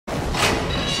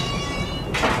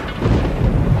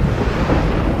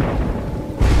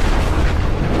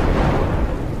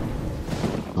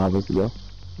obviously.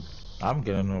 I'm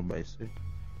getting no basic.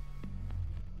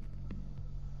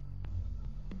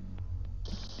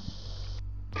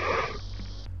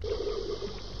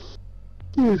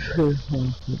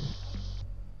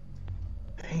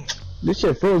 This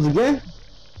shit froze again?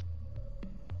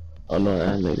 Oh no,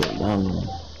 that nigga dumb.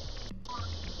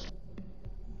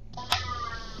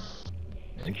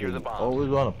 Secure the bomb. Always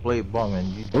wanna play bum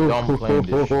and you don't play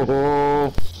this shit.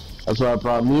 That's why I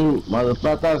brought mute,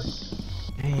 motherfuckers.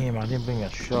 Damn, I didn't bring a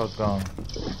shotgun.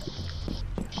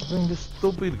 I bring this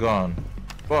stupid gun.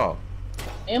 Fuck.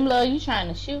 Imlo, you trying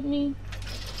to shoot me?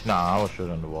 Nah, I was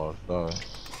shooting the wall, sorry.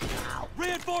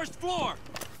 Reinforced floor!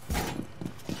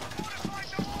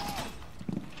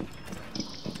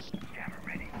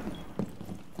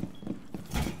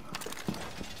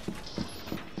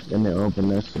 Then they open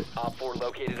that shit. Op 4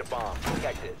 located a bomb.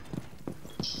 Protect it.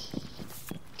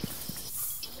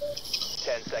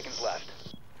 10 seconds left.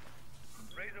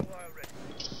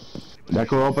 That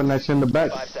could open that shit in the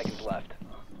back. 5 seconds left.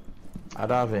 I'd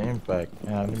have an impact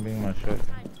and I didn't bring my shot.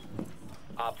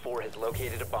 Op 4 has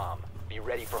located a bomb. Be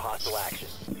ready for hostile action.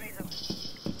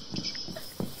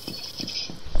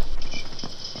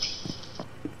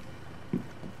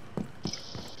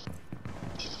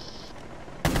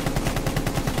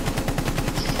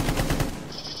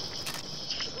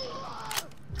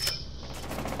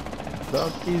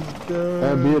 Ducky's good.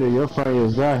 That beauty, your friend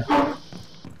is die.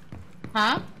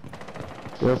 Huh?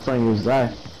 Your friend is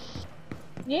die.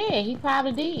 Yeah, he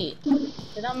probably did.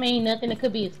 It don't mean nothing. It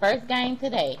could be his first game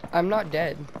today. I'm not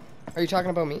dead. Are you talking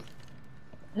about me?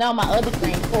 No, my other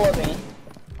friend, Corbin.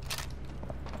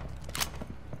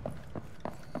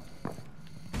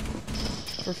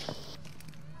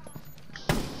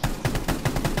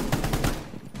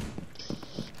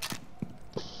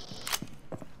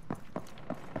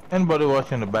 Anybody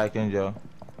watching the back end, Joe?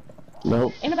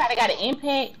 Nope. Anybody got an impact?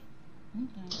 Okay.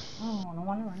 Oh, no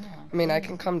wonder. I mean, I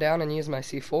can come down and use my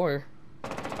C4.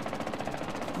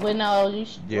 Well, no, you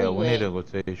should. Yeah, we need a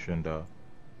rotation, though.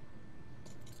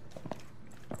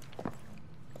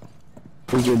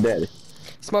 Who's your daddy?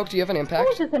 Smoke, do you have an impact?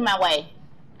 Who's just in my way?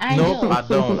 I Nope, do. I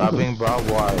don't. I bring brown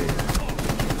wire.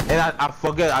 And I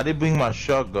forget, I didn't bring my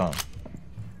shotgun.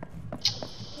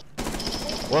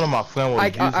 One of my friends was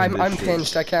using I'm this shit.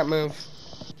 pinched. I can't move.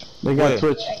 They got Where?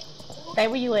 Twitch. Stay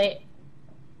where you at.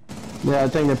 Yeah, I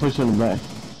think they push in the back.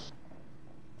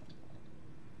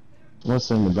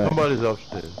 What's in the back? Somebody's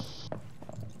upstairs.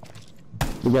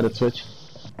 We got a Twitch.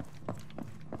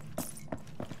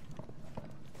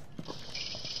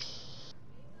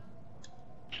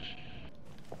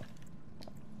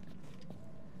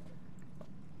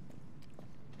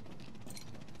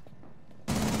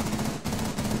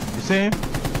 You see him?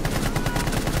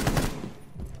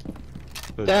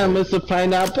 Damn, Mr.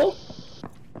 Pineapple.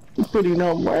 You putting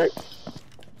on work.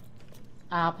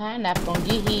 Pineapple gonna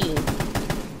get his.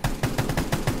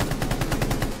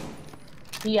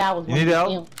 See, I was. You need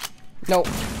help? Nope.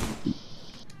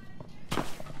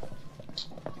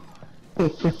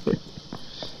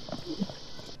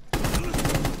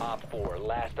 Op 4,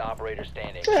 last operator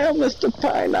standing. Damn, Mr.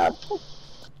 Pineapple.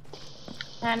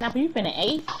 Pineapple, you finna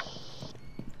ace?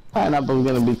 Pineapple's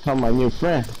gonna become my new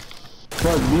friend.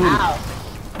 Fuck beauty. Wow.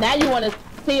 Now you wanna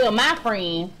steal my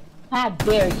friend? How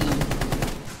dare you?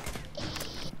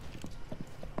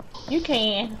 You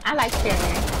can. I like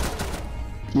sharing.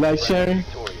 You like sharing?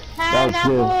 Victorious. That was good.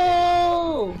 Pineapple.